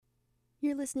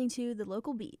You're listening to The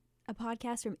Local Beat, a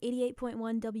podcast from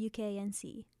 88.1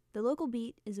 WKNC. The Local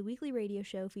Beat is a weekly radio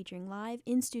show featuring live,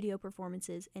 in-studio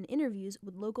performances and interviews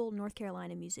with local North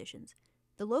Carolina musicians.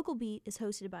 The Local Beat is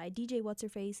hosted by DJ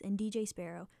Whatsherface and DJ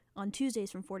Sparrow on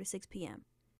Tuesdays from 4 to 6 p.m.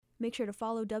 Make sure to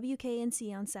follow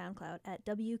WKNC on SoundCloud at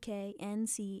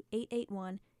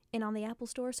WKNC881 and on the Apple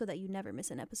Store so that you never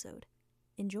miss an episode.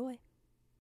 Enjoy!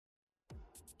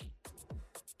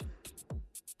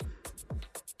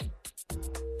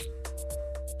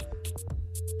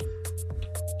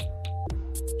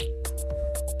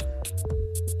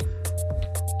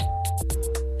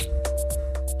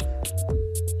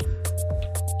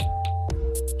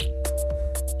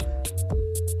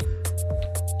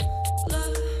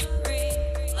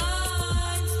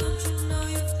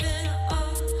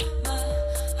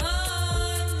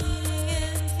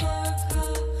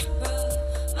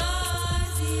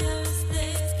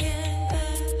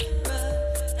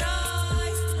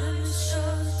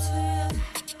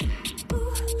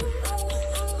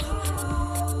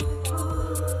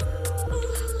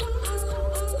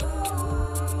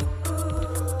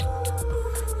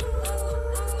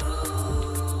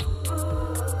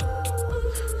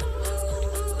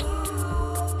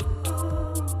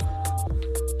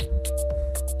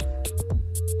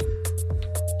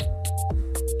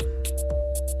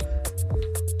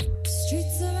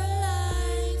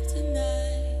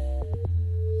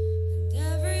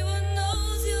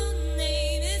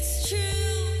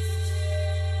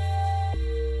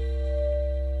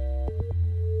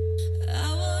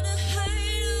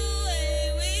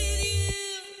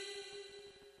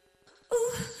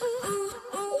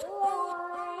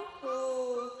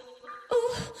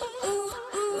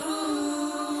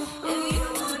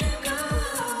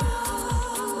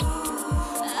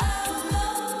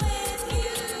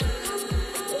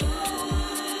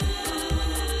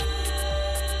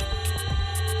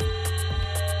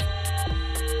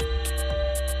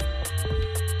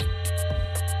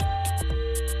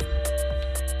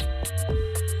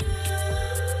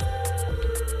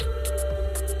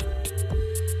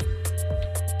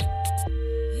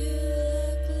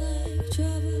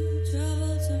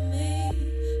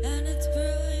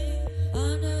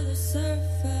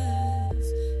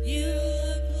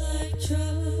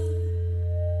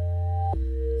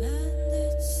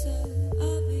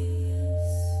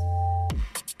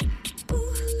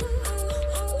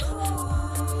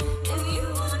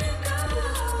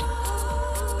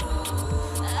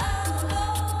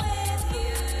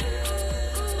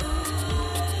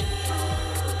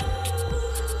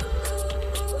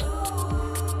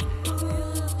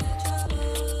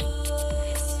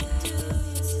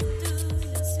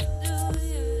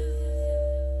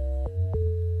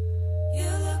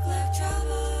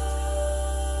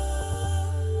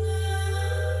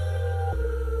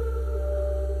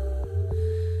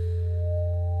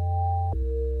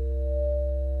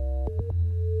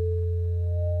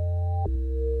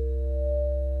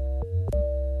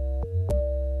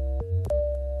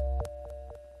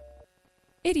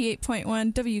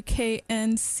 .1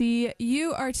 WKNC.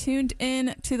 You are tuned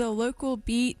in to The Local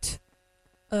Beat,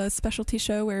 a specialty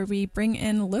show where we bring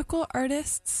in local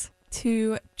artists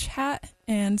to chat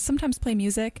and sometimes play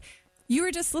music. You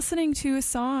were just listening to a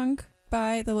song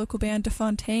by the local band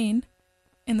Fontaine,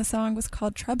 and the song was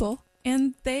called Trouble.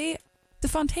 And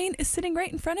Fontaine is sitting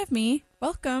right in front of me.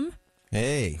 Welcome.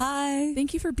 Hey. Hi.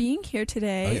 Thank you for being here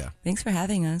today. Oh, yeah. Thanks for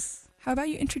having us. How about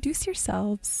you introduce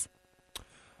yourselves?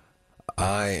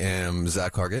 I am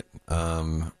Zach Hargett,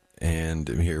 and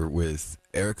I'm here with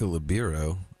Erica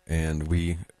Libero, and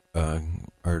we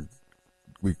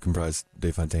comprise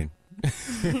De Fontaine.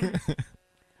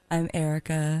 I'm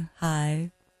Erica.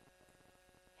 Hi.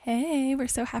 Hey, we're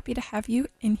so happy to have you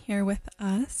in here with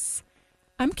us.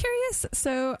 I'm curious,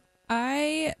 so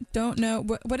I don't know,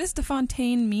 what does De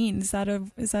Fontaine mean? Is that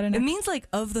an... It means like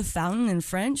of the fountain in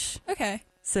French. Okay.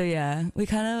 So yeah, we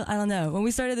kind of, I don't know. When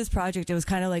we started this project, it was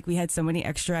kind of like we had so many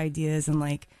extra ideas, and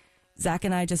like Zach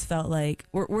and I just felt like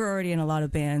we're already in a lot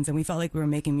of bands, and we felt like we were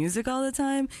making music all the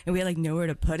time, and we had like nowhere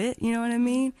to put it, you know what I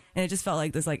mean? And it just felt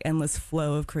like this like endless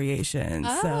flow of creation.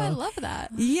 Oh, so, I love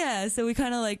that. Yeah, so we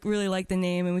kind of like really liked the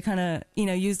name, and we kind of,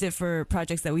 used it for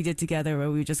projects that we did together where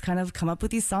we just kind of come up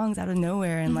with these songs out of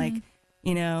nowhere, and like,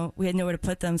 we had nowhere to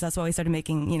put them, so that's why we started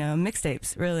making,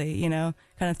 mixtapes, really,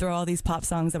 kind of throw all these pop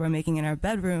songs that we're making in our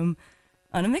bedroom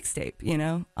on a mixtape,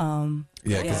 Yeah,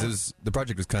 because the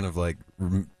project was kind of like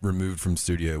removed from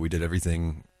studio. We did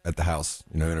everything at the house,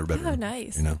 in our bedroom. Oh,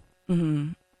 nice.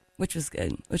 Which was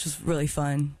good, which was really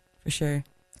fun, for sure.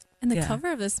 And the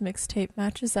cover of this mixtape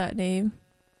matches that name.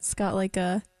 It's got like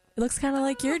it looks kind of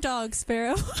like your dog,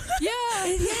 Sparrow.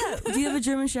 Yeah. Do you have a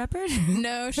German Shepherd?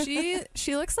 No, she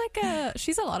looks like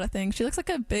she's a lot of things. She looks like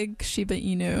a big Shiba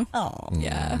Inu. Oh.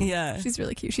 Yeah. Yeah. She's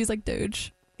really cute. She's like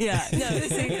Doge. Yeah.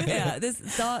 No,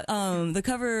 this dog, the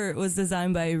cover was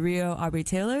designed by Rio Aubrey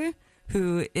Taylor,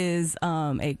 who is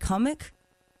a comic,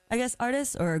 I guess,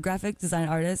 artist or a graphic design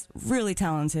artist. Really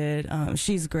talented.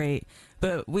 She's great.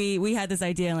 But we had this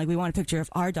idea, and like we want a picture of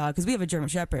our dog, because we have a German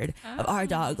Shepherd, of our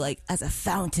dog like as a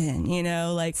fountain, you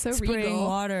know, like So spraying regal.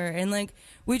 water. And like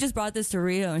we just brought this to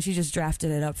Rio, and she just drafted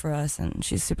it up for us, and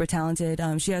she's super talented.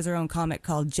 She has her own comic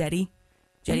called Jetty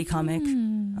comic,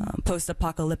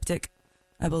 post-apocalyptic,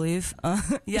 I believe.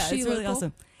 Yeah, she it's really local?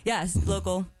 awesome. Yes,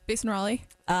 local. Based in Raleigh.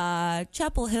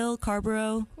 Chapel Hill,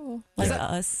 Carborough, Cool. like Is that-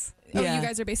 us. Oh, Yeah. you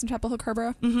guys are based in Chapel Hill,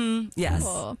 Carborough? Mm-hmm. Yes.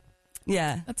 Cool.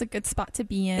 Yeah. That's a good spot to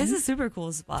be in. It's a super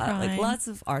cool spot. Fine. Like lots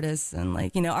of artists, and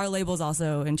like, you know, our label's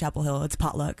also in Chapel Hill. It's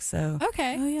Potluck, so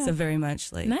Okay. Oh, yeah. so very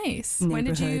much like Nice. When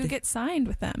did you neighborhood. get signed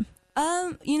with them?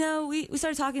 You know, we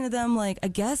started talking to them like, I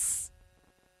guess,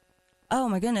 oh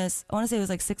my goodness, I want to say it was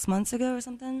like 6 months ago or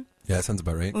something, Yeah, that sounds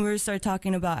about right. when we started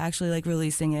talking about actually like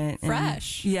releasing it. and-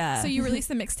 Fresh. Yeah. So you released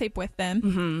the mixtape with them.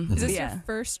 Mm-hmm. Is this yeah. your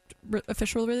first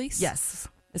official release? Yes.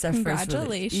 It's our first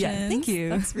release. Congratulations. Yeah, thank you.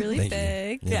 That's really Thank you.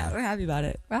 big. Yeah, we're happy about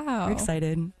it. Wow. We're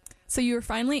excited. So you were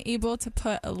finally able to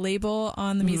put a label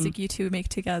on the music you two make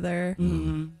together.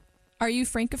 Mm-hmm. Are you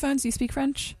francophones? Do you speak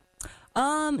French?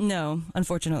 No,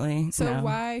 unfortunately. So no.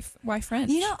 why French?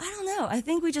 You know, I don't know. I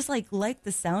think we just like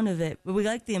the sound of it, but we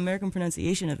like the American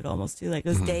pronunciation of it almost too. Like it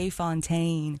was Day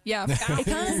Fontaine. Yeah. It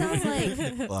kind of sounds like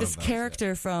A lot this of vibes,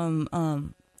 character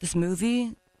from this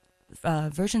movie,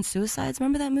 Virgin Suicides.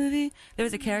 Remember that movie? There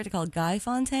was a character called Guy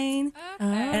Fontaine,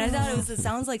 and I thought it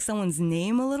sounds like someone's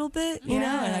name a little bit, you know,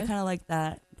 and I Yeah. kind of like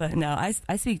that. But no,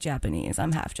 I speak Japanese.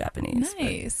 I'm half Japanese. but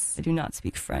Nice. I do not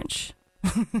speak French.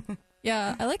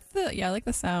 Yeah, I like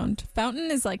the sound.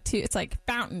 Fountain is like too. It's like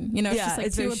fountain. You know, it's Yeah, just like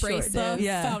it's too very short. abrasive.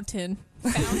 Yeah. Fountain.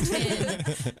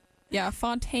 Yeah,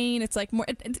 Fontaine. It's like more.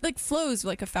 It like flows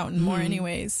like a fountain more.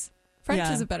 Anyways, French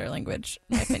Yeah. is a better language,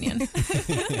 in my opinion.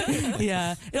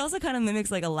 Yeah, it also kind of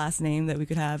mimics like a last name that we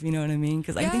could have. You know what I mean?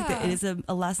 Because I think that Yeah. it is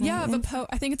a last name. Yeah, but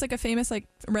I think it's like a famous like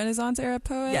Renaissance era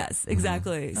poet. Yes,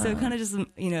 exactly. So it kind of just,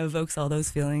 you know, evokes all those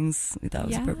feelings. We thought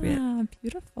was appropriate. Yeah,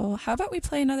 beautiful. How about we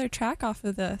play another track off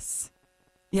of this?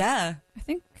 Yeah. I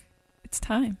think it's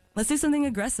time. Let's do something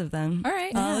aggressive then. All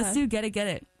right. Let's do Get It, Get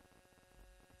It.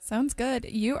 Sounds good.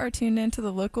 You are tuned into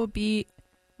the local beat.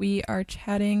 We are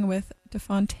chatting with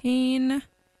DeFontaine,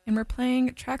 and we're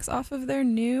playing tracks off of their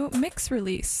new mix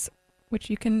release, which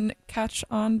you can catch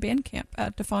on Bandcamp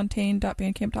at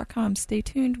defontaine.bandcamp.com. Stay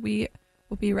tuned. We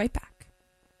will be right back.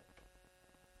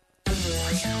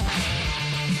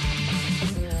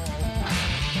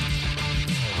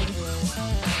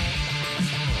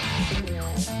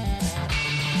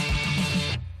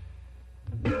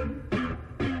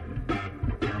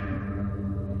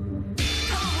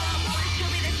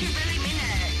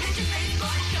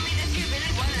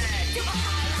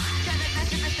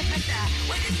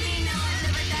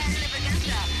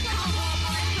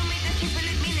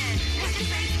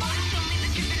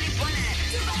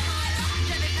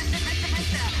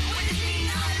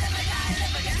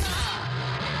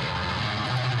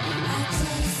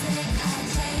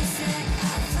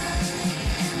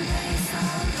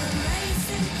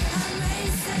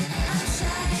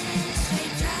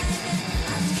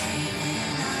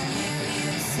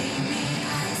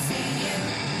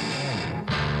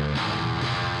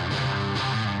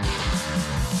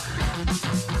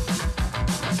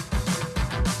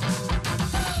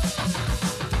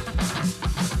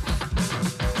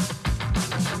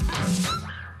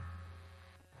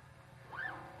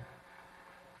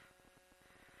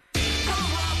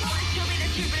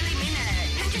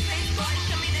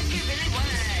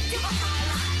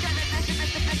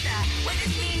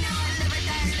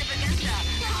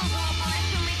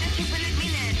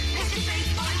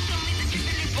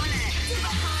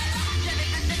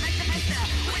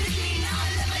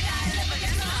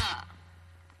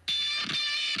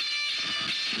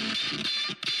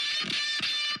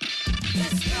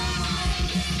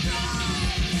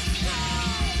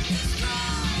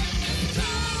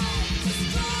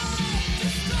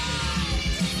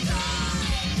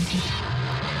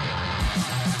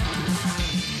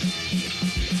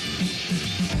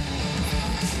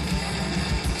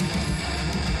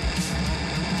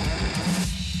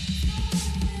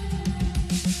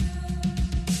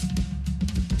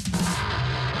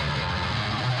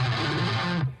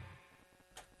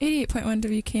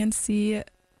 WKNC.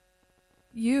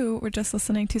 You were just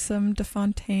listening to some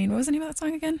DeFontaine. What was the name of that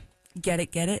song again? Get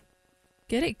It, Get It.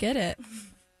 Get it.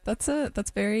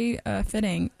 That's very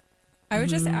fitting. I was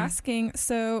just asking,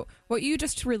 so what you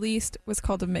just released was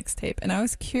called a mixtape, and I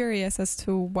was curious as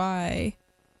to why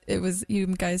you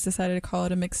guys decided to call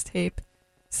it a mixtape.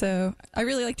 So I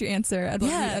really liked your answer. I'd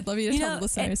love you to tell the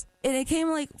listeners. And it came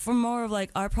like from more of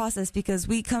like our process, because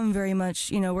we come very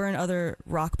much, we're in other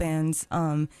rock bands.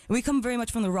 We come very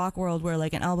much from the rock world, where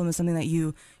like an album is something that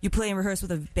you play and rehearse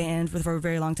with a band for a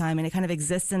very long time, and it kind of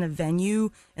exists in a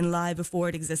venue and live before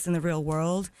it exists in the real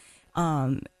world.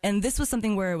 And this was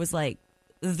something where it was like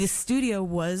the studio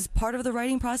was part of the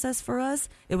writing process for us.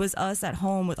 It was us at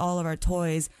home with all of our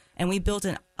toys, and we built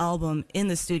an album in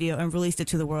the studio and released it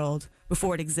to the world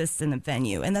before it exists in the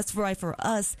venue. And that's why for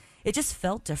us, it just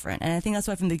felt different. And I think that's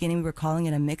why from the beginning we were calling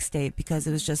it a mixtape, because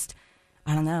it was just,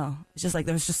 I don't know, it's just like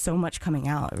there was just so much coming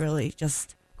out really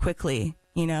just quickly,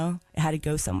 it had to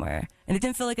go somewhere. And it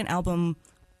didn't feel like an album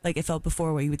like it felt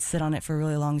before, where you would sit on it for a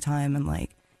really long time and like,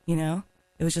 it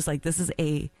was just like, this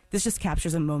just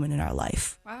captures a moment in our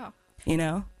life. Wow.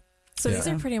 So these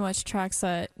are pretty much tracks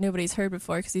that nobody's heard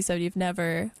before, because you said you've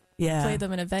never played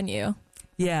them in a venue.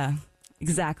 Yeah,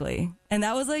 exactly. And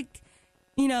that was like,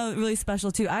 really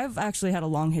special too. I've actually had a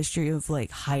long history of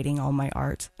like hiding all my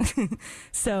art. And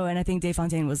I think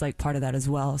Fontaine was like part of that as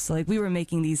well. So like we were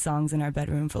making these songs in our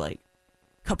bedroom for like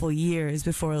a couple years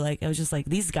before, like, I was just like,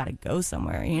 these got to go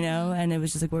somewhere, and it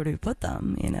was just like, where do we put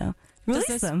them, Release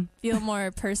Does this them. feel more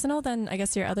personal than, I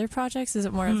guess, your other projects? Is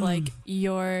it more of like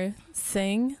your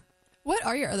thing? What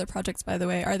are your other projects, by the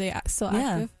way? Are they still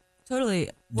active? Totally.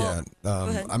 Well,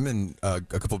 I'm in a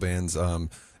couple bands.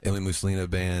 Alien Mussolina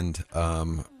band.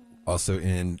 Also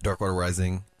in Darkwater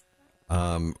Rising.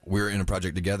 We're in a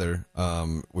project together,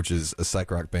 which is a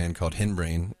psych rock band called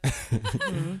Henbrain.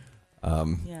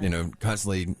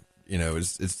 Constantly.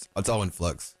 It's all in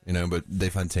flux,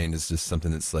 but Fontaine is just something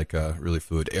that's like really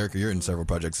fluid. Erica, you're in several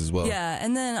projects as well. Yeah,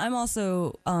 and then I'm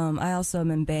also, I also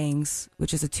am in Bangs,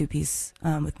 which is a 2-piece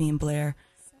with me and Blair,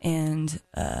 and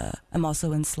I'm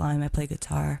also in Slime. I play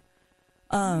guitar.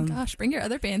 Oh my gosh, bring your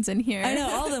other bands in here. I know,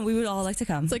 all of them. We would all like to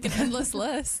come. It's like an endless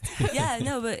list. Yeah,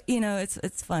 no, but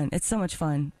it's fun. It's so much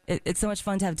fun. It's so much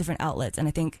fun to have different outlets, and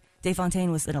I think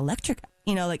Fontaine was an electric.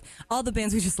 Like all the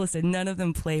bands we just listed, none of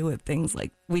them play with things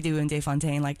like we do in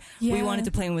Fontaine. Like we wanted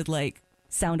to play with like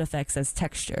sound effects as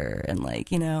texture, and like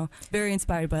very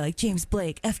inspired by like James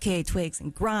Blake, FKA Twigs,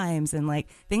 and Grimes, and like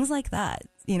things like that.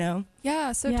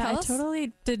 Yeah, so tell us. I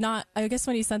totally did not, I guess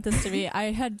when you sent this to me,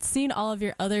 I had seen all of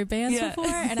your other bands before,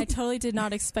 and I totally did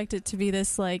not expect it to be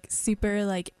this like super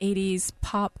like 80s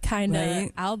pop kind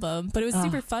of album, but it was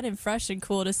super fun and fresh and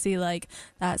cool to see like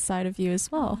that side of you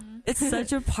as well. It's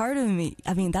such a part of me.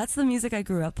 I mean, that's the music I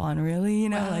grew up on, really,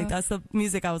 like that's the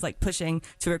music I was like pushing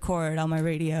to record on my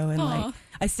radio, and like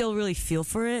I still really feel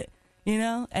for it,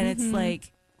 and it's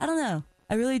like, I don't know.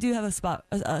 I really do have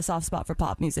a soft spot for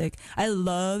pop music. I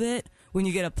love it when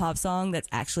you get a pop song that's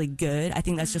actually good. I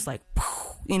think that's just like,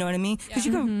 you know what I mean? Because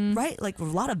you can write like a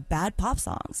lot of bad pop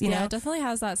songs, you know? It definitely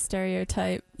has that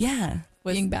stereotype. Yeah.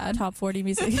 With being bad. Top 40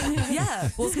 music.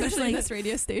 Yeah. Well, especially like, this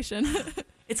radio station.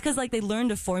 It's because like they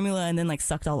learned a formula and then like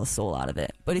sucked all the soul out of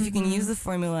it. But if you can use the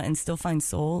formula and still find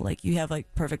soul, like you have like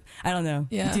perfect, I don't know.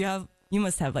 Yeah. You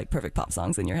must have like perfect pop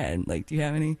songs in your head. Like, do you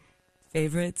have any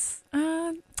favorites?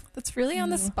 That's really on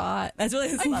the spot. That's really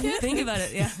on the spot. Think about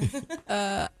it.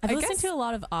 Yeah. I've listened to a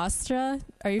lot of Astra.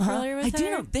 Are you familiar with her? I do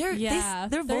know.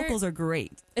 Their vocals are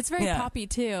great. It's very poppy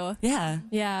too. Yeah.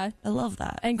 Yeah. I love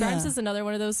that. And Grimes is another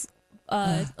one of those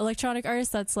electronic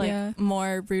artists that's like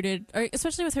more rooted, or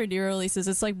especially with her new releases,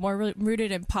 it's like more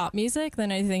rooted in pop music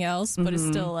than anything else, but it's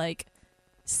still like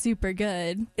super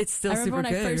good. It's still I remember super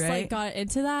when good, I first right? like got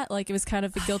into that, like it was kind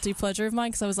of a guilty pleasure of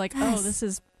mine because I was like, oh, this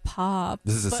is pop.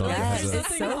 This is a song that has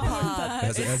it's so pop.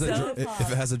 if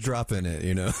it has a drop in it,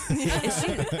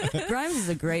 Grimes is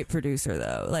a great producer,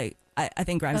 though. Like I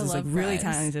think Grimes is like really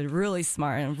talented, really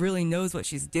smart, and really knows what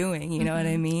she's doing. You know what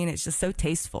I mean? It's just so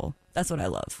tasteful. That's what I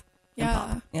love.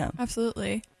 Yeah,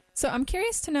 absolutely. So I'm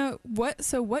curious to know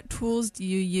what tools do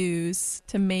you use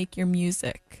to make your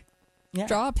music? Yeah.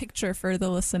 Draw a picture for the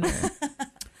listener.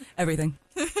 Everything.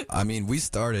 I mean, we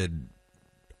started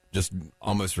just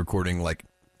almost recording like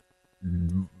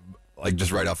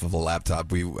just right off of a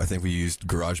laptop. I think we used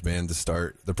GarageBand to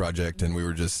start the project, and we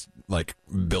were just like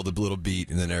build a little beat,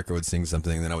 and then Erica would sing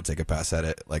something, and then I would take a pass at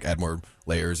it, like add more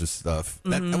layers of stuff.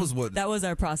 That was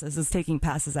our process, is taking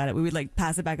passes at it. We would like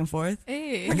pass it back and forth.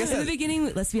 Hey. I guess in the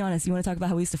beginning, let's be honest, you want to talk about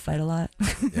how we used to fight a lot?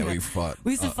 Yeah, we fought.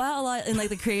 We used to fight a lot in like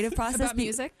the creative process. About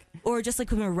music? or just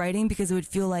like when we were writing, because it would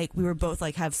feel like we were both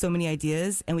like have so many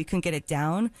ideas and we couldn't get it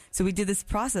down. So we did this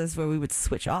process where we would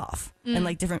switch off and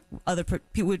like different other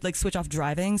people would like switch off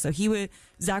driving. So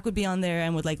Zach would be on there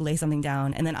and would like lay something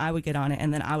down, and then I would get on it,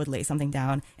 and then I would lay something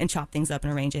down and chop things up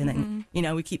and arrange it. And then, you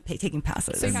know, we keep taking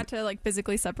passes. So you had to like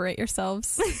physically separate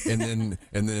yourselves. And then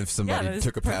if somebody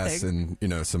took a pass and, you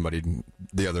know,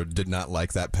 the other did not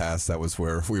like that pass, that was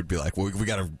where we would be like, well, we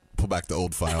got to pull back the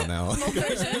old file now.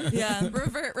 Yeah.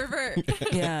 Revert.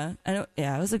 Yeah. It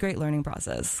was a great learning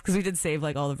process because we did save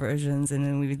like all the versions, and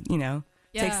then we would, you know,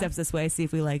 take steps this way, see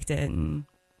if we liked it. And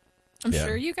I'm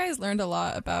sure you guys learned a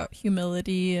lot about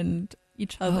humility and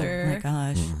each other. Oh my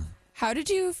gosh. How did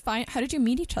you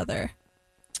meet each other?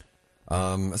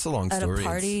 It's a long story. At a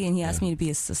party, and he asked me to be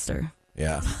his sister.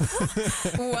 Yeah.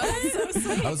 What? So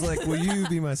sweet. I was like, will you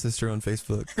be my sister on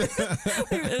Facebook?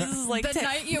 This is like the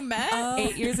night you met?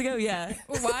 8 years ago, yeah.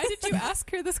 Why did you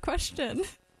ask her this question?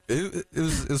 It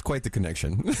was quite the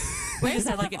connection. We just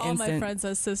had like an all my instant. friends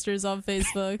as sisters on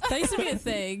Facebook. That used to be a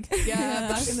thing. Yeah,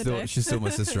 back in the day. She's still my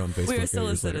sister on Facebook. We were still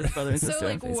years listed later. as brother and sister So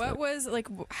like, on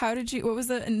Facebook. what was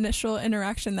the initial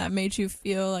interaction that made you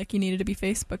feel like you needed to be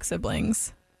Facebook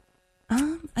siblings?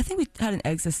 I think we had an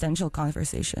existential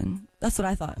conversation. That's what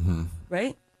I thought.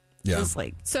 Right? Yeah. It was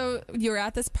like, So you were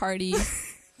at this party.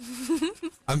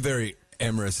 I'm very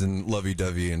amorous and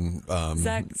lovey-dovey and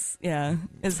Zach's,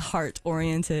 is heart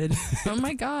oriented. Oh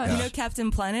my god. You know,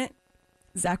 Captain Planet?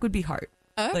 Zach would be heart.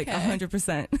 Okay. Like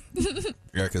 100%.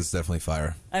 Erica's definitely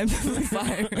fire. I'm definitely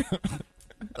fire.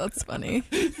 That's funny.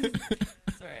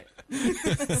 That's right.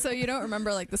 So you don't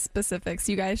remember like the specifics.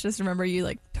 You guys just remember you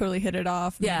like totally hit it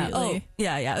off immediately.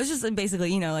 Yeah. It was just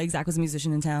basically, you know, like Zach was a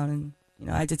musician in town, and you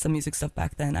know, I did some music stuff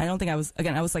back then. I don't think I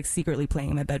was like secretly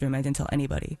playing in my bedroom. I didn't tell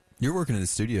anybody. You're working in the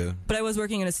studio. But I was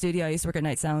working in a studio. I used to work at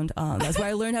Night Sound. That's where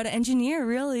I learned how to engineer,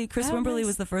 really. Chris Wimberly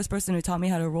was the first person who taught me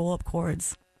how to roll up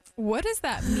chords. What does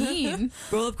that mean?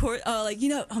 Roll up chords? Like, you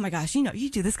know, oh my gosh, you know, you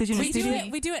do this because you're in the studio.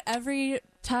 We do it every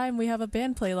time we have a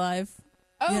band play live.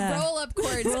 Oh, Yeah. roll up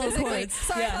chords. Roll up Physically. chords.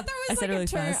 Sorry, Yeah. I thought that I was said like it a really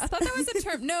term. fast. I thought that was a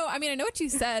term. No, I mean I know what you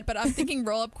said, but I'm thinking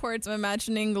roll up chords. I'm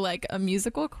imagining like a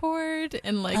musical chord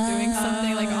and like doing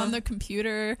something like on the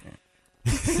computer.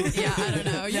 Yeah, I don't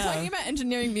know. You're talking about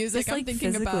engineering music. Just I'm like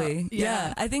thinking physically. about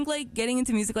Yeah. I think like getting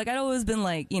into music, like I'd always been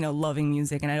like, you know, loving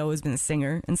music, and I'd always been a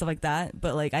singer and stuff like that.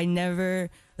 But like I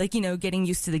never, like, you know, getting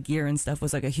used to the gear and stuff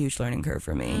was like a huge learning curve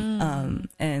for me.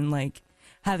 And like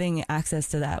having access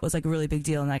to that was like a really big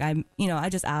deal. And like I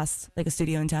just asked like a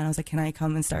studio in town. I was like, can I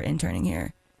come and start interning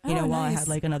here? You know, while I had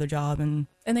like another job. And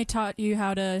they taught you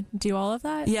how to do all of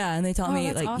that? yeah, and they taught me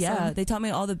that's like, awesome. they taught me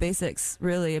all the basics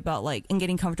really about like, and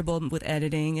getting comfortable with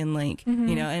editing and like,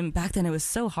 you know, and back then it was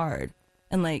so hard.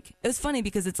 And like, it was funny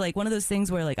because it's like one of those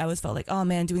things where like I always felt like, oh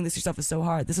man, doing this yourself is so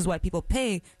hard. This is why people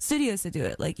pay studios to do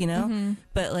it, like, you know?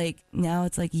 But like now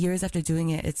it's like years after doing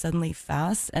it, it's suddenly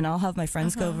fast. And I'll have my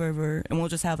friends go over and we'll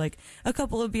just have like a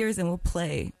couple of beers and we'll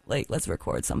play, like, let's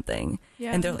record something.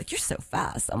 Yeah. And they're like, you're so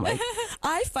fast. I'm like,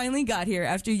 I finally got here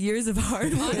after years of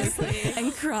hard work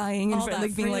and crying and All that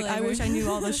like being free like, I labor. wish I knew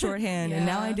all the shorthand. And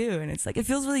now Yeah. I do. And it's like, it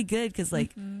feels really good because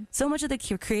like so much of the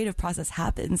creative process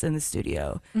happens in the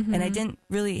studio. And I didn't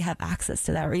really have access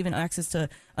to that, or even access to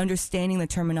understanding the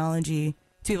terminology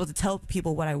to be able to tell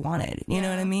people what I wanted. You know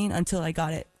what I mean? Until I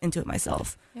got into it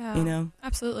myself. Yeah. You know?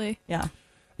 Absolutely. Yeah.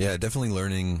 Yeah, definitely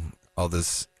learning all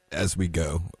this as we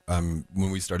go. When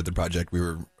we started the project, we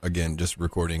were, again, just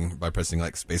recording by pressing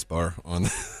like spacebar on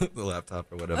the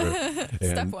laptop or whatever.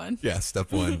 Step one. Yeah,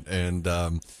 step one. And,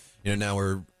 you know,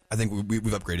 now I think we've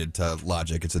upgraded to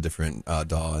Logic. It's a different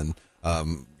DAW, and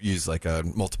use like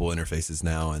multiple interfaces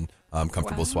now, and I'm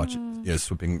comfortable swapping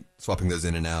those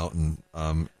in and out, and,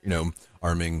 you know,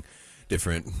 arming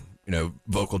different, you know,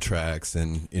 vocal tracks,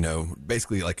 and, you know,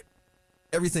 basically like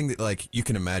everything that like you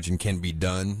can imagine can be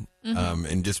done,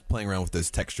 and just playing around with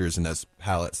those textures and those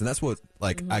palettes. And that's what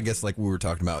like I guess like we were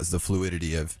talking about is the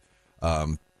fluidity of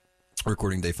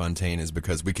recording De Fontaine, is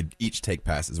because we could each take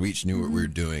passes, we each knew what we were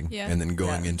doing, and then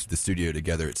going into the studio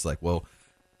together, it's like, well,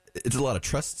 it's a lot of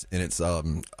trust, and it's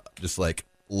just like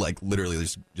literally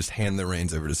just hand the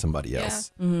reins over to somebody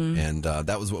else. And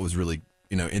that was what was really,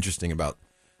 you know, interesting about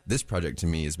this project to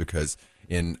me, is because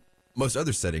in most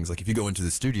other settings, like if you go into the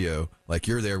studio, like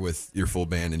you're there with your full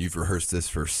band and you've rehearsed this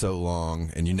for so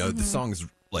long, and you know the song's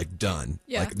like done.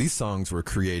 Like these songs were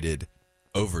created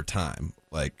over time,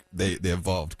 like they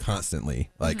evolved constantly.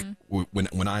 Like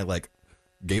when I like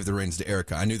gave the reins to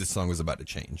Erica, I knew the song was about to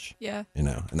change. Yeah. You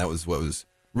know, and that was what was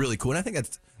really cool. And I think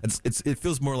it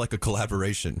feels more like a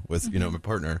collaboration with, you know, my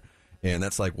partner. And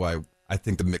that's like why I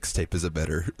think the mixtape is a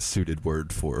better suited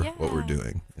word for what we're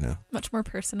doing, you know? Much more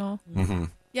personal. Mm-hmm.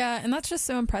 Yeah, and that's just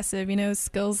so impressive. You know,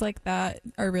 skills like that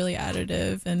are really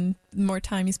additive, and the more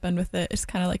time you spend with it, it's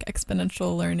kind of like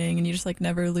exponential learning, and you just like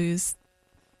never lose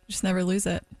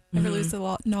it. Never lose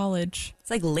the knowledge.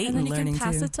 It's like latent and then you learning can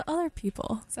pass too. it to other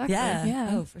people. Exactly.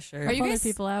 Yeah. Oh, for sure. Are you Other guys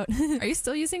people out? Are you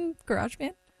still using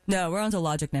GarageBand? No, we're onto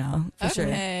Logic now, for sure.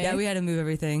 Okay. Yeah, we had to move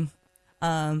everything.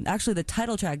 Actually, the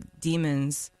title track,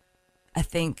 Demons, I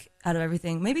think, out of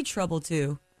everything, maybe Trouble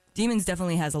too. Demons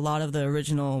definitely has a lot of the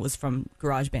original was from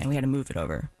GarageBand. We had to move it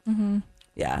over. Mm-hmm.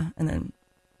 Yeah, and then,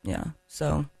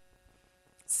 so.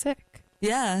 Sick.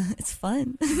 Yeah, it's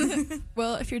fun.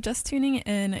 Well, if you're just tuning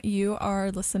in, you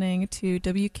are listening to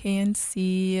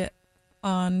WKNC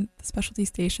on the specialty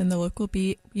station, the local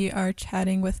beat. We are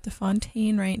chatting with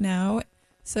Fontaine right now.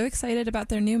 So excited about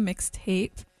their new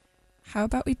mixtape. How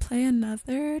about we play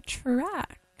another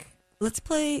track? Let's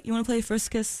play, you want to play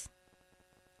First Kiss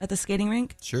at the skating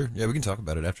rink? Sure. Yeah, we can talk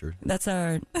about it after. That's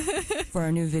for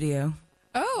our new video.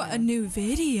 Oh, a new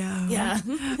video. Yeah.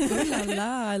 Ooh la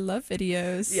la, I love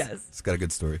videos. Yes. It's got a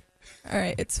good story. All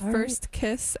right, it's First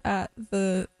Kiss at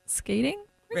the skating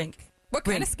Rink. What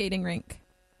kind of skating rink?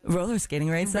 Roller skating,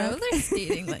 right? Zach? Roller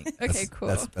skating rink. Okay, cool.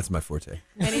 That's my forte.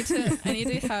 I need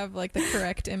to have like the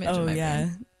correct image in my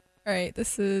brain. All right,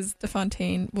 this is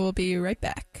Fontaine. We'll be right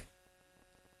back.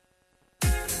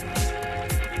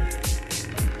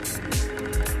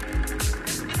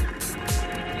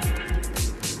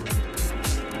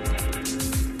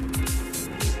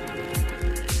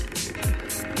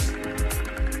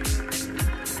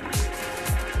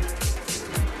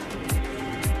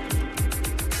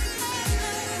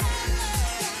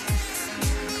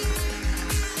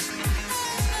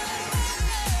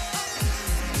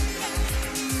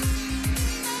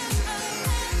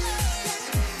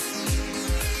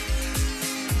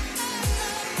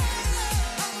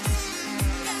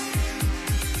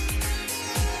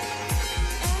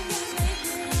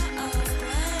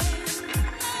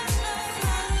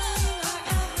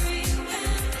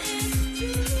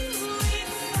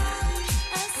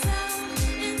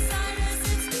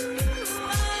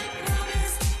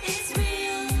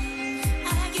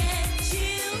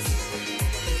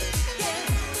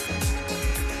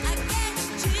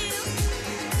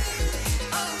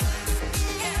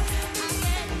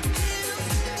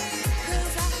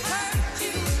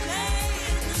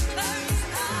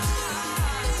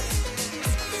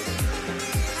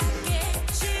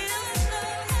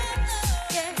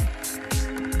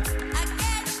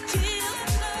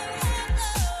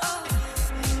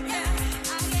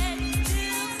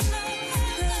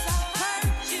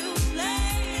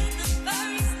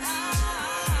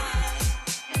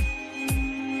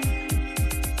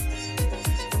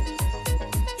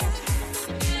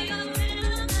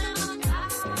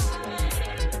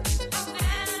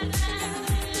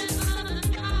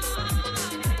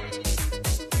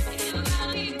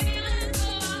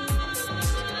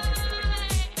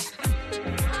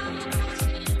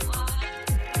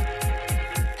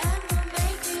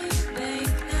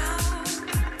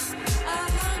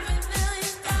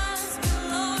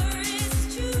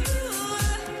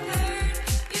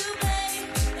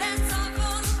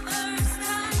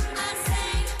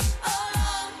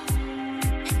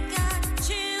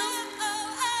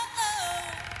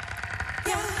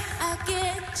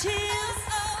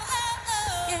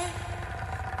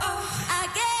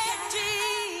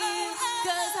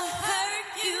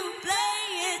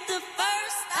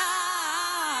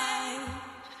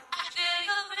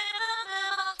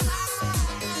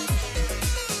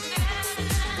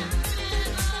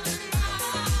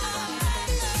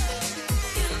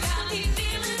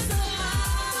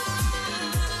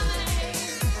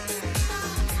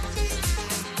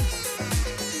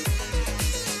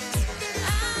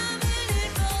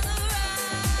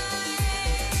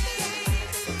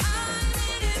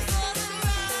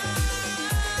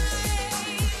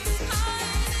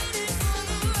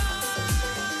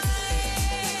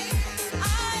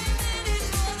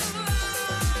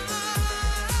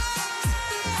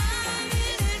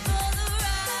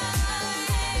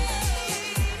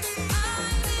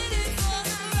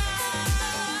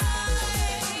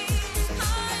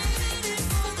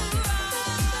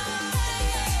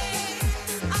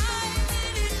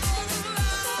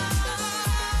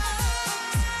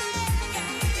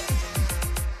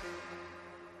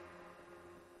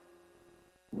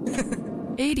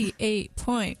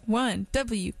 .1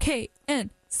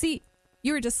 WKNC.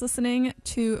 You were just listening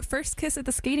to First Kiss at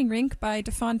the Skating Rink by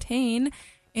Fontaine,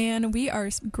 and we are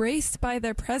graced by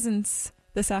their presence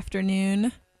this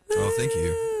afternoon. Oh, thank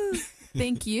you.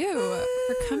 Thank you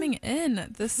for coming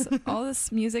in. All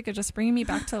this music is just bringing me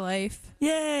back to life.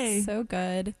 Yay. So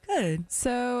good. Good.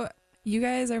 So you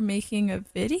guys are making a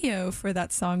video for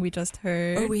that song we just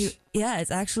heard. Oh,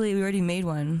 it's actually, we already made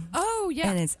one. Oh,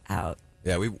 yeah. And it's out.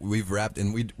 Yeah, we've wrapped,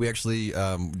 and we actually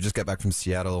just got back from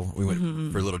Seattle. We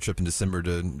went for a little trip in December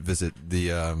to visit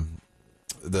the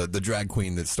drag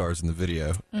queen that stars in the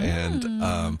video,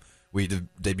 and we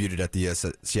debuted it at the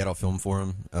Seattle Film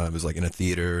Forum. It was like in a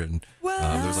theater, and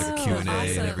there was like a Q&A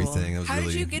and everything. It was How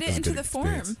did you get it into the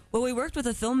forum? Well, we worked with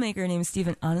a filmmaker named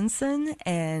Stephen Anundsen,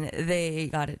 and they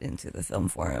got it into the Film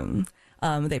Forum.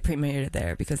 They premiered it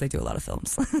there because they do a lot of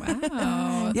films.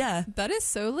 Wow. Yeah. That is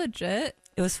so legit.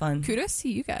 It was fun. Kudos to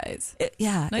you guys.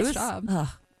 Nice job.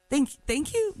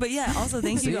 Thank you. But yeah, also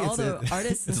thank you to all the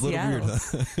artists in Seattle.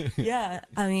 It's a little weird, huh? Yeah.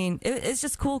 I mean, it's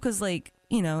just cool because, like,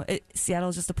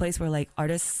 Seattle's just a place where, like,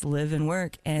 artists live and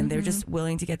work, and they're just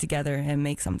willing to get together and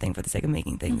make something for the sake of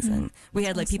making things. And we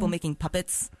had, like, people making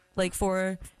puppets, like,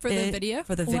 for the video?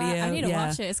 For the video. Wow, I need to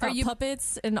watch it. It's got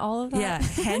puppets and all of that. Yeah,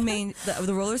 handmade.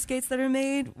 The roller skates that are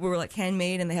made were, like,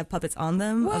 handmade, and they have puppets on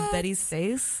them of Betty's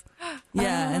face.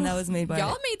 Yeah, and that was made by...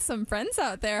 Y'all made some friends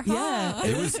out there, huh? Yeah,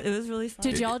 it was really fun.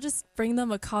 Did y'all just bring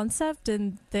them a concept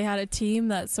and they had a team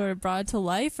that sort of brought it to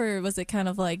life, or was it kind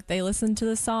of like they listened to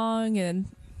the song and...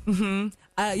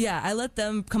 I let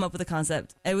them come up with a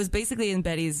concept. It was basically in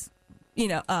Betty's,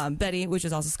 Betty, which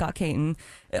is also Scott Caton.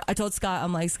 I told Scott,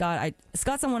 I'm like,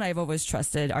 Scott's someone I've always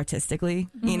trusted artistically,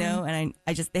 and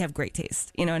I just, they have great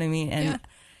taste, you know what I mean? And,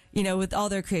 with all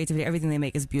their creativity, everything they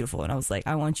make is beautiful. And I was like,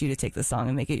 I want you to take this song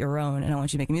and make it your own, and I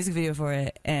want you to make a music video for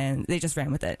it. And they just ran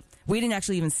with it. We didn't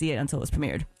actually even see it until it was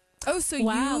premiered. Oh, so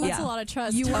that's a lot of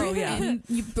trust. You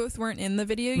both weren't in the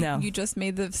video? No. You just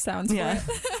made the sounds for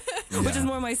it? Which is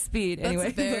more my speed,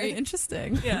 anyway. That's very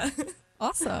interesting. Yeah.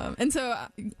 Awesome. And so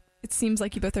it seems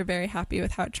like you both are very happy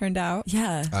with how it turned out.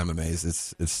 Yeah. I'm amazed.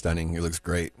 It's stunning. It looks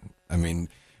great. I mean,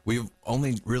 we've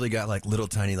only really got like little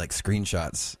tiny like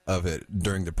screenshots of it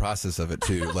during the process of it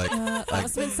too. Like that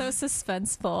must have been so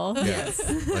suspenseful. Yeah.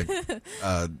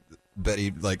 Like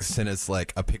Betty like sent us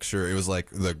like a picture. It was like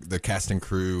the cast and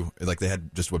crew, like they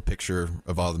had just a picture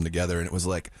of all of them together, and it was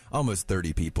like almost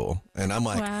 30 people. And I'm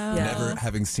like, never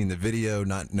having seen the video,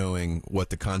 not knowing what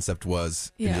the concept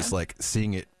was, and just like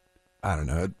seeing it. I don't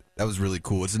know. That was really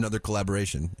cool. It's another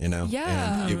collaboration,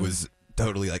 Yeah. And it was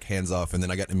totally like hands off. And then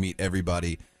I got to meet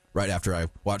everybody right after I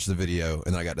watched the video,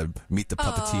 and then I got to meet the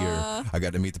puppeteer. I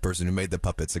got to meet the person who made the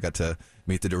puppets. I got to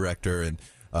meet the director, and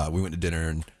we went to dinner,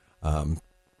 and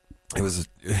it was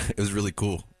really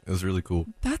cool. It was really cool.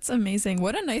 That's amazing.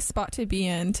 What a nice spot to be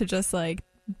in, to just like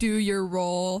do your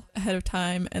role ahead of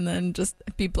time and then just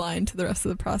be blind to the rest of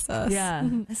the process. Yeah.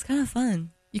 It's kind of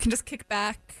fun. You can just kick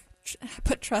back,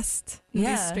 put trust in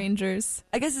these strangers.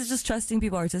 I guess it's just trusting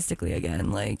people artistically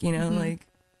again. Like, like.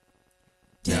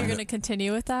 You're going to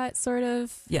continue with that sort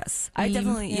of? Yes. I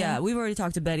definitely, we've already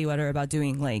talked to Betty Wetter about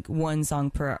doing like one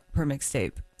song per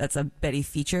mixtape. That's a Betty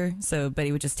feature. So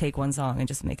Betty would just take one song and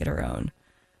just make it her own.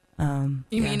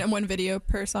 You mean one video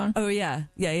per song? Oh, yeah.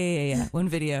 Yeah. One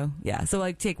video. Yeah. So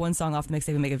like take one song off the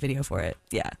mixtape and make a video for it.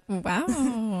 Yeah.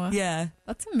 Wow. Yeah.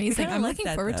 That's amazing. I'm like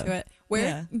looking forward to it.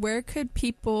 Where could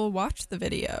people watch the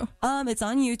video? It's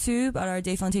on YouTube at our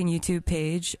Fontaine YouTube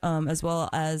page, as well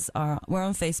as we're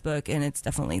on Facebook, and it's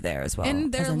definitely there as well.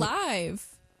 And they're live.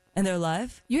 And they're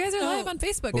live? You guys are live on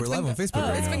Facebook. We're live on Facebook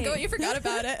right now. It's been going. You forgot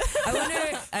about it. I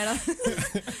wonder.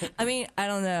 I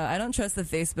don't know. I don't trust the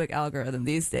Facebook algorithm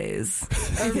these days.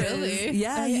 Oh, really?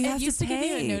 Yeah, you have it used to give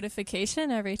you a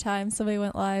notification every time somebody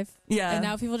went live. Yeah. And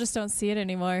now people just don't see it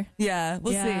anymore. Yeah,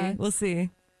 we'll see.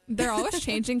 They're always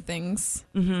changing things.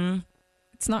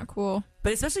 It's not cool.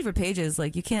 But especially for pages,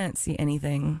 like you can't see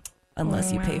anything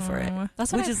unless you pay for it.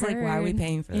 That's what Which I've is heard. like, why are we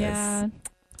paying for this?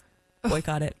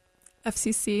 Boycott it.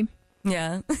 FCC.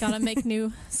 Yeah. Gotta make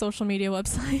new social media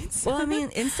websites. Well, I mean,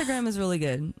 Instagram is really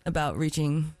good about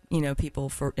reaching,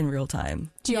 people in real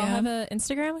time. Do y'all have an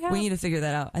Instagram account? We need to figure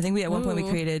that out. I think at one point we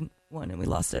created one and we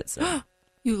lost it. So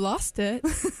You lost it?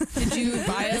 Did you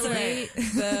violate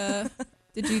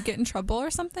Did you get in trouble or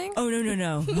something? Oh,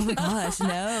 no. Oh my gosh,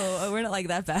 no. We're not like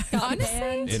that bad.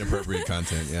 Honestly. Inappropriate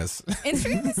content, yes.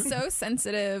 Instagram is so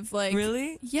sensitive. Like,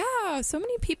 really? Yeah. So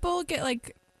many people get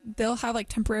like, they'll have like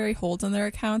temporary holds on their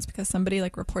accounts because somebody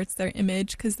like reports their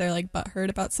image because they're like butthurt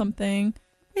about something.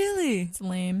 Really? It's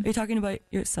lame. Are you talking about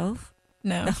yourself?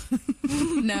 No.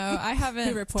 No, I haven't.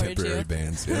 Who reported temporary you?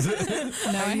 Bans, yes.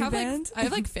 No, I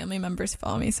have like family members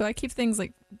follow me, so I keep things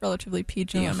like relatively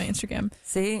PG on my Instagram.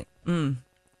 See?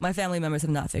 My family members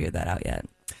have not figured that out yet.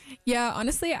 Yeah,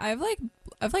 honestly, I've like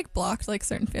I've like blocked like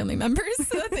certain family members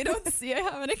so that they don't see I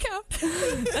have an account.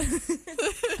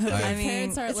 I mean,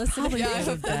 parents aren't listening. Yeah, I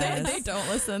the hope that they best. don't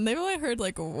listen. They've only heard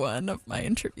like one of my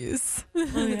interviews,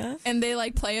 Oh yeah. and they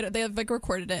like play it. They have like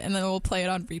recorded it, and then we'll play it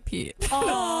on repeat.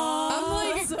 Oh,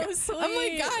 I'm like, so sweet. I'm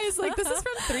like, guys, like this is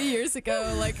from 3 years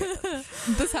ago. Like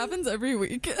this happens every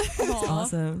week. That's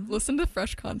awesome. Listen to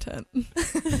fresh content.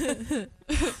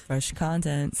 Fresh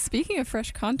content. Speaking of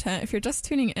fresh content, if you're just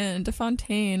tuning in,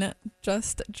 Fontaine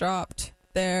just dropped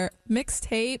their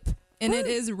mixtape, and it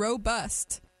is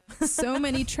robust. So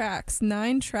many tracks,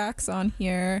 9 tracks on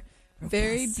here.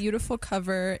 Very Robust. beautiful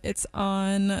cover. It's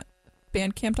on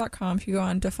bandcamp.com. If you go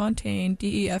on DeFontaine,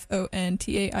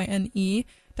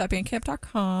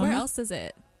 DeFontaine.bandcamp.com. Where else is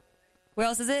it? Where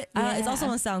else is it? Yeah. It's also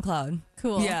on SoundCloud.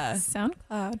 Cool. Yeah.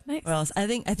 SoundCloud. Nice. Where else? I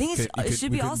think We it could-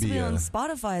 should we be could also be, be on uh,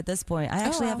 Spotify at this point. I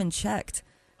actually wow. haven't checked.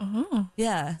 Oh,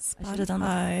 Yeah, I should have done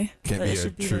that. Can't But be it a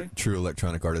should be true, there. true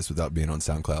electronic artist without being on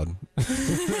SoundCloud.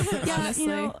 Yeah, Honestly. you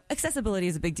know, accessibility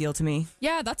is a big deal to me.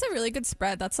 yeah, that's a really good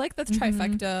spread. That's like the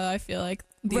trifecta, I feel like,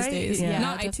 these Right? days. Yeah.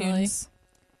 Not Definitely. iTunes.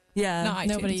 Yeah, Not iTunes.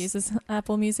 Nobody uses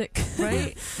Apple Music.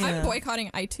 right? I'm Yeah. boycotting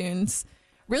iTunes.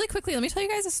 Really quickly, let me tell you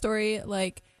guys a story.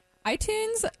 Like,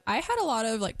 iTunes, I had a lot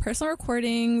of like personal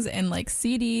recordings and like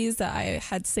CDs that I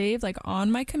had saved like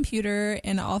on my computer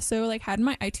and also like had in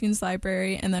my iTunes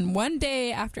library. And then one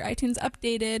day after iTunes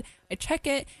updated, I check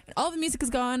it and all the music is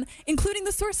gone, including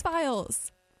the source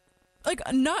files. Like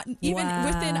not even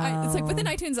within, it's like within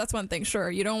iTunes, that's one thing. Sure,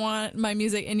 you don't want my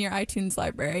music in your iTunes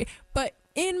library, but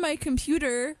in my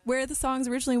computer where the songs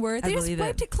originally were, they just believe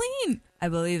wiped it clean. I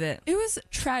believe it. It was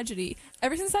tragedy.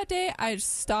 Ever since that day, I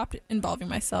just stopped involving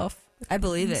myself. I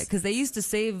believe it because they used to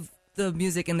save the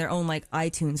music in their own like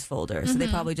iTunes folder, so they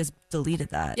probably just deleted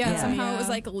that. Yeah, somehow it Yeah. was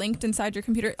like linked inside your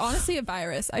computer. Honestly, a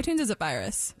virus. iTunes is a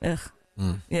virus. Ugh.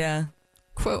 Yeah.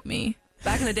 Quote me.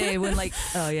 Back in the day when like,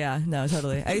 oh yeah, no,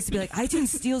 totally. I used to be like, iTunes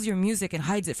steals your music and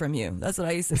hides it from you. That's what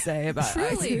I used to say about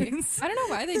Truly. iTunes. I don't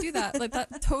know why they do that. Like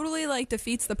that totally like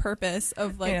defeats the purpose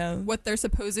of like Yeah. what their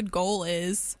supposed goal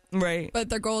is. Right. But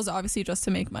their goal is obviously just to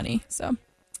make money. So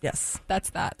Yes. that's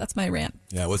that. That's my rant.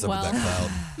 Yeah, what's up with Well.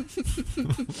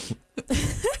 that cloud?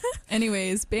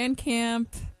 Anyways, Bandcamp,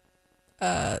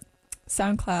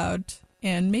 SoundCloud,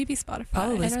 and maybe Spotify.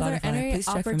 Probably. And are there Spotify. any Please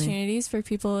check for me. opportunities for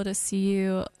people to see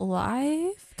you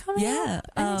live coming Yeah.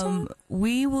 up anytime?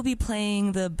 We will be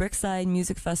playing the Brickside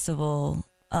Music Festival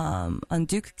on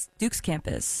Duke's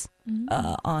campus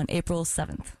on April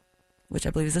 7th, which I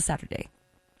believe is a Saturday.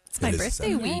 It's my It is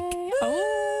birthday Saturday. week. Yay.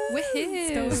 Oh,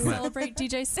 Woohoo. go That's my- celebrate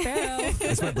DJ Sparrow.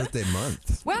 It's my birthday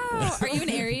month. Wow. Are you an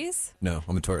Aries? No,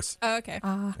 I'm a Taurus. Oh, okay.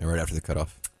 Ah, And right after the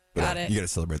cutoff. But, Got it. You got to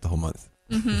celebrate the whole month.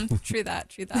 True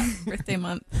that. Birthday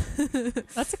month.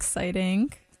 That's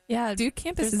exciting. yeah. Duke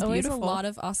campus There's is always beautiful. a lot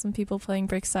of awesome people playing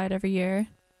Brickside every year.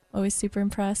 Always super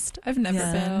impressed. I've never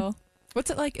Yeah. been. So What's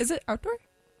it like? Is it outdoor?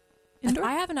 Indoor?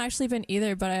 I haven't actually been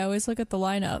either, but I always look at the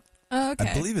lineup. Oh, okay.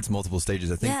 I believe it's multiple stages.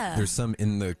 I think Yeah. there's some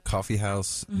in the coffee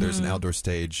house. There's an outdoor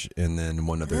stage, and then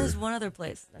one other. There's one other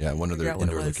place. I Yeah, can't one figure other out what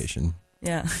it indoor was. location.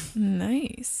 Yeah.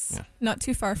 Nice. Yeah. Not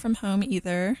too far from home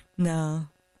either. No.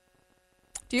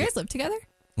 Do you guys live together?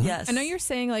 Yes. I know you're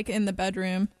saying like in the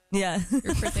bedroom. Yeah.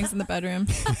 Your things in the bedroom.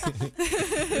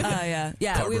 Yeah.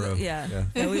 Yeah. Carborough. Yeah.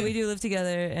 We do live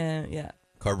together, and yeah,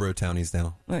 Carborough townies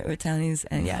now. we're townies,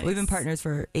 and yeah, we've been Nice. partners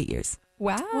for 8 years.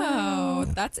 Wow. Wow.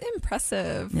 That's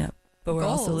impressive. Yeah. But we're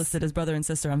also Goals. listed as brother and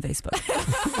sister on Facebook.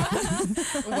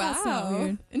 Wow. That's not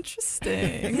weird.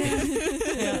 Interesting.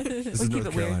 This is keep North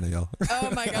it weird. Carolina, y'all.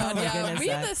 Oh my God. Oh my yeah. goodness, We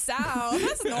in that- the South.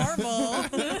 That's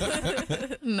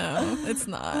normal. No, it's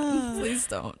not. Please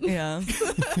don't. Yeah.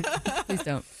 Please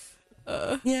don't.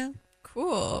 Yeah.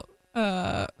 Cool.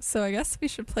 So I guess we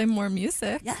should play more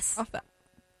music Yes. off that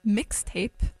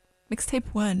mixtape. Mixtape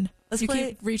 1. Let's You play.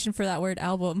 keep reaching for that word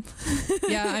album.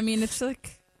 Yeah, I mean it's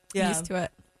like Yeah. used to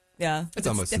it. Yeah. But It's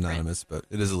almost different. synonymous, but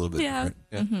it is a little bit Yeah.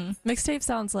 different. Yeah. Mixtape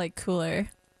sounds like cooler.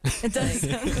 It does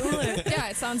sound cooler. Yeah,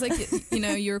 it sounds like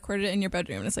you recorded it in your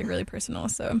bedroom and it's like really personal.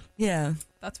 So Yeah.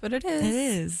 that's what it It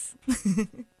is. is.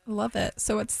 Love it.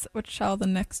 So what shall the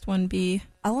next one be?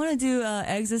 I want to do an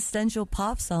existential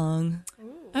pop song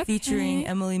featuring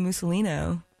Emily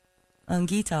Mussolino on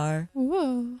guitar.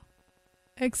 Whoa.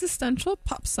 Existential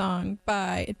pop song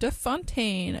by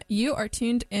DeFontaine. You are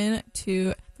tuned in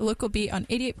to the local beat on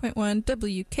 88.1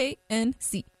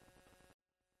 WKNC.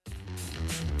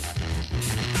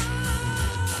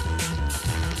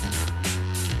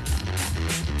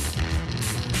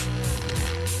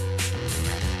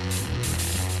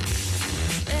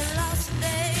 In lost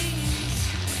days,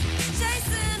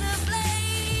 chasing a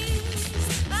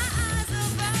blaze, my eyes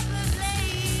above the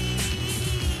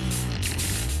blaze.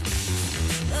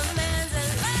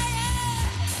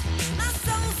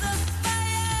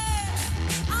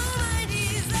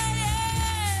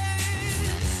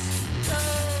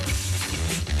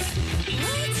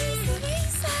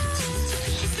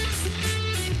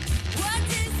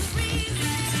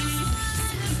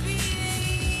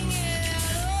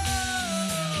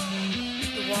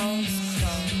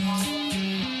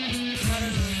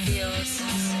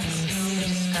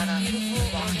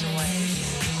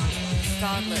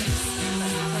 godless.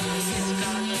 But purpose is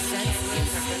godless. Senseless.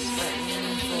 Purpose, but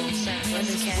meaningful. Senseless.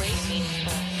 This way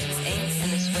meaningful. It's aches. And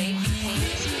this way pain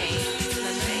is pain.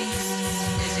 Because aches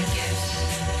is a gift.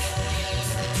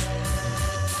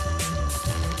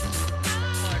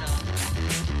 Portal.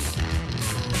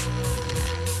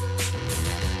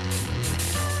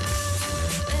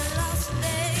 In lost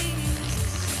days,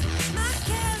 my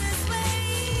careless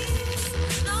ways,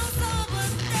 no sober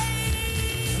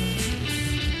days.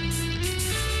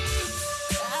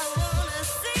 I wanna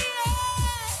see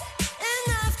it,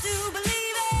 enough to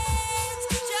believe it,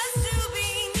 just to be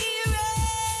near it.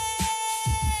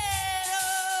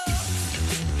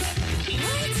 Oh,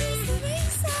 what is the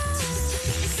reason?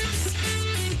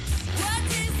 What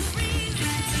is the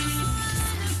reason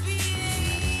of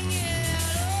being here?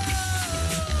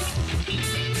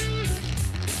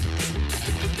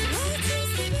 What is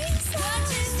the reason? What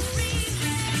is the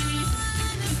reason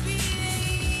of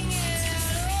being here?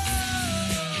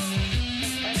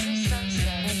 Every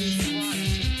sunset she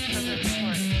watched from her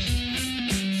porch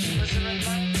was a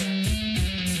reminder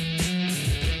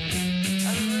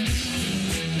of a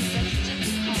routine destined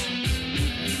to home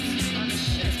on a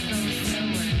ship going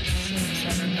nowhere. Seems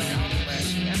never go anywhere.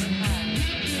 She never had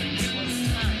was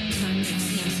time. Time that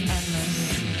seems endless.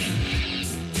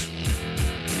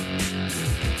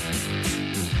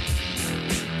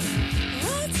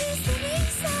 What is the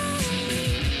reason?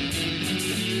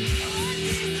 What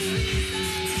is the reason?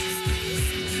 What is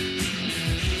the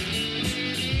reason?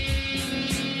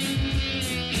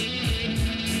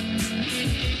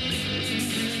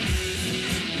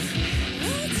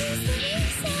 What is the reason? What is the reason? What is the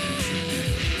reason?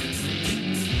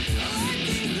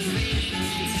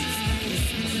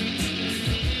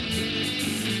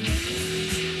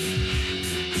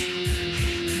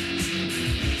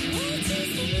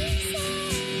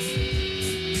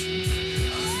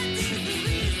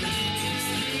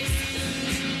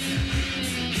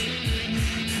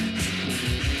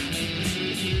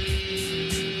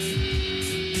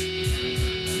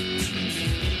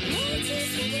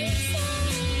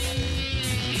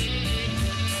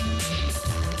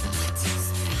 What is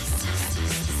the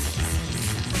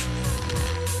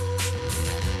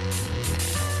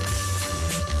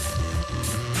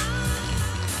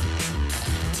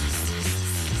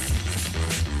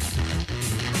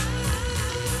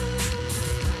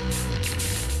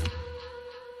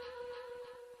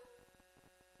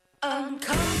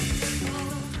Uncomfortable.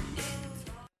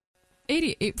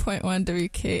 88.1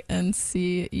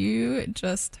 WKNC. You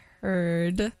just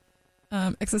heard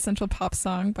existential pop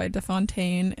song by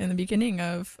Fontaine in the beginning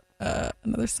of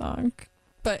another song.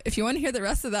 But if you want to hear the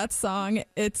rest of that song,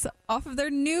 it's off of their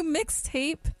new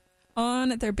mixtape on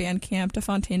their Bandcamp,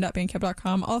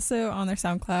 defontaine.bandcamp.com, also on their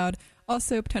SoundCloud,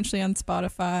 also potentially on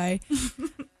Spotify.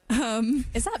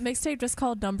 Is that mixtape just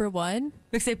called Number One?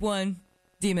 Mixtape 1,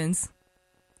 Demons.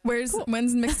 When's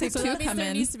mixtape So 2 that means there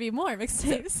coming? needs to be more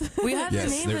mixtapes. We have Yes, the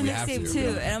name there- for we have Mixtape to, 2, yeah.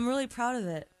 and I'm really proud of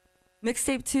it.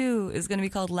 Mixtape 2 is going to be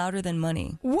called Louder Than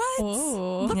Money. What?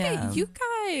 Oh. Look Yeah. at you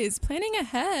guys planning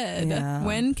ahead. Yeah.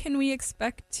 When can we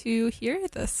expect to hear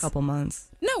this? Couple months.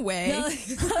 No way. Are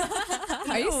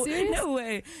you serious? No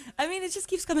way. I mean, it just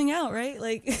keeps coming out, right?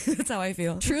 Like, that's how I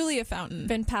feel. Truly a fountain.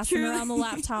 Been passing Truly. around the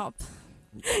laptop.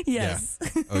 Yes.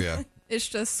 Oh yeah. It's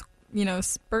just,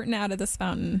 spurting out of this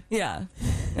fountain. Yeah.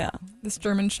 Yeah. This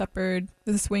German Shepherd,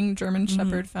 this winged German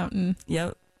Shepherd fountain.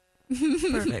 Yep.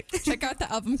 Perfect. Check out the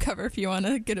album cover if you want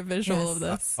to get a visual Yes. of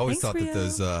this. I always Thanks, thought that Rio.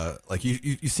 those like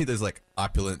you see those like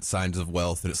opulent signs of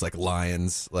wealth, and it's like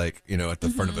lions, like at the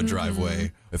front of a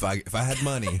driveway. If I had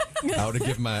money, I would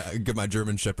have give my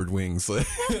German Shepherd wings.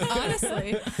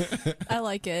 Honestly, I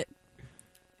like it.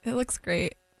 it looks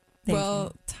great. Thank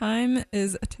Well, time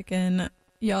is a ticking.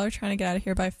 Y'all are trying to get out of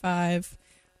here by 5.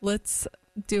 Let's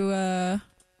do a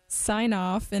sign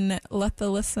off and let the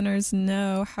listeners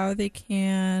know how they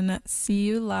can see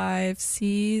you live,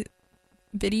 see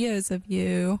videos of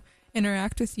you,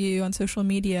 interact with you on social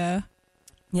media.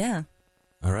 Yeah.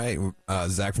 All right,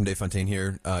 Zach from Fontaine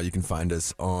here. You can find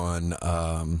us on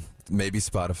maybe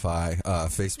Spotify,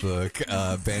 Facebook,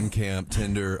 Bandcamp,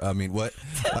 Tinder. I mean, what?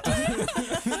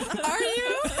 Are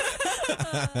you?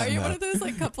 Are you one of those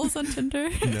like couples on Tinder?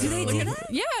 No. Do they do that?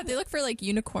 Yeah, they look for like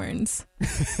unicorns.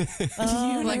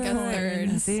 Oh, Like a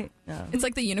third. See? No. It's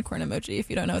like the unicorn emoji if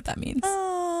you don't know what that means.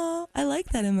 Oh, I like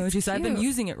that emoji. So I've been Cute.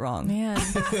 using it wrong. Man.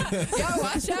 Yo,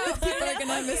 watch out. People are going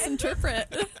to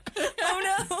misinterpret.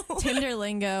 Oh no. Tinder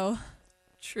lingo.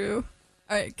 True.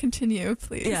 All right, continue,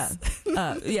 please.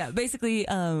 Yeah. Basically,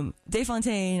 Dave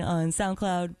Fontaine on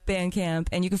SoundCloud, Bandcamp,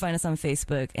 and you can find us on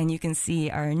Facebook. And you can see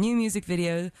our new music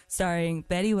video starring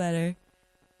Betty Wetter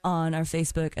on our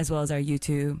Facebook as well as our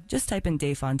YouTube. Just type in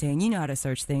Dave Fontaine. You know how to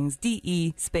search things.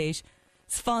 DE space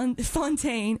Fontaine,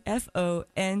 Fontaine.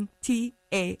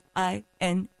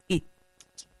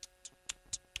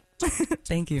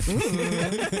 Thank you. Ooh,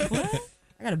 what?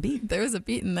 I got a beat. There was a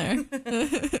beat in there.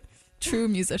 True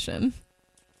musician.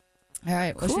 All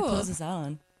right, what should we Cool. close this out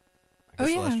on? I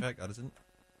guess Oh, the last yeah. track, Addison. What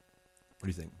do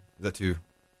you think? Is that too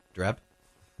drab?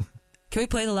 Can we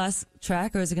play the last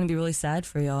track, or is it going to be really sad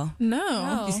for y'all?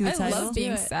 No. You see the I title? love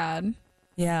being Do it. sad.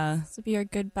 Yeah. This will be our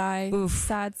goodbye Oof.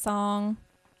 sad song.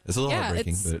 It's a little Yeah,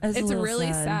 heartbreaking, it's- but It's a It's little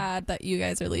really sad. sad that you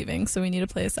guys are leaving, so we need to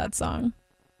play a sad song.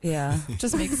 Yeah.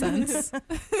 Just makes sense.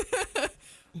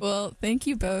 Well, thank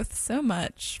you both so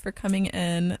much for coming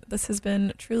in. This has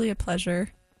been truly a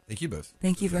pleasure. thank you both.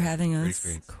 Thank you for having Great us.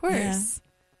 experience. Of course. Yeah.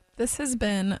 This has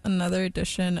been another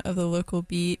edition of the Local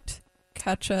Beat.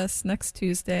 Catch us next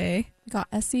Tuesday. We got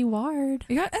Essie Ward.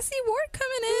 We got Essie Ward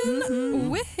coming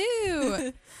in.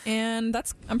 Woohoo! And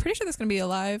I'm pretty sure that's going to be a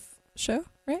live show,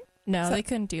 right? No, So- they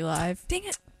couldn't do live. Dang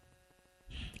it.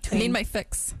 I need my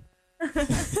fix.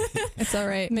 It's all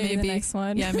right. Maybe the next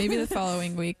one. Yeah, maybe the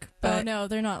following week. Oh But no,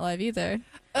 they're not live either.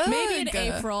 Ugh. Maybe in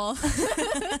April.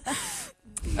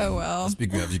 Oh, well.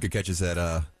 Speaking of, you could catch us at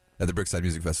the Brookside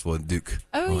Music Festival in Duke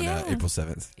Oh, on yeah. April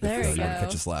 7th. There if we you want to go.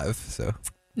 catch us live. So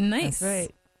Nice. That's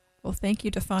right. Well, thank you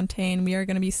to Fontaine. We are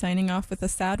going to be signing off with a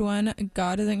sad one.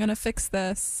 God isn't going to fix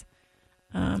this.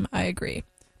 I agree.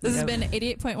 This has Yep. been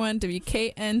 88.1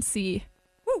 WKNC.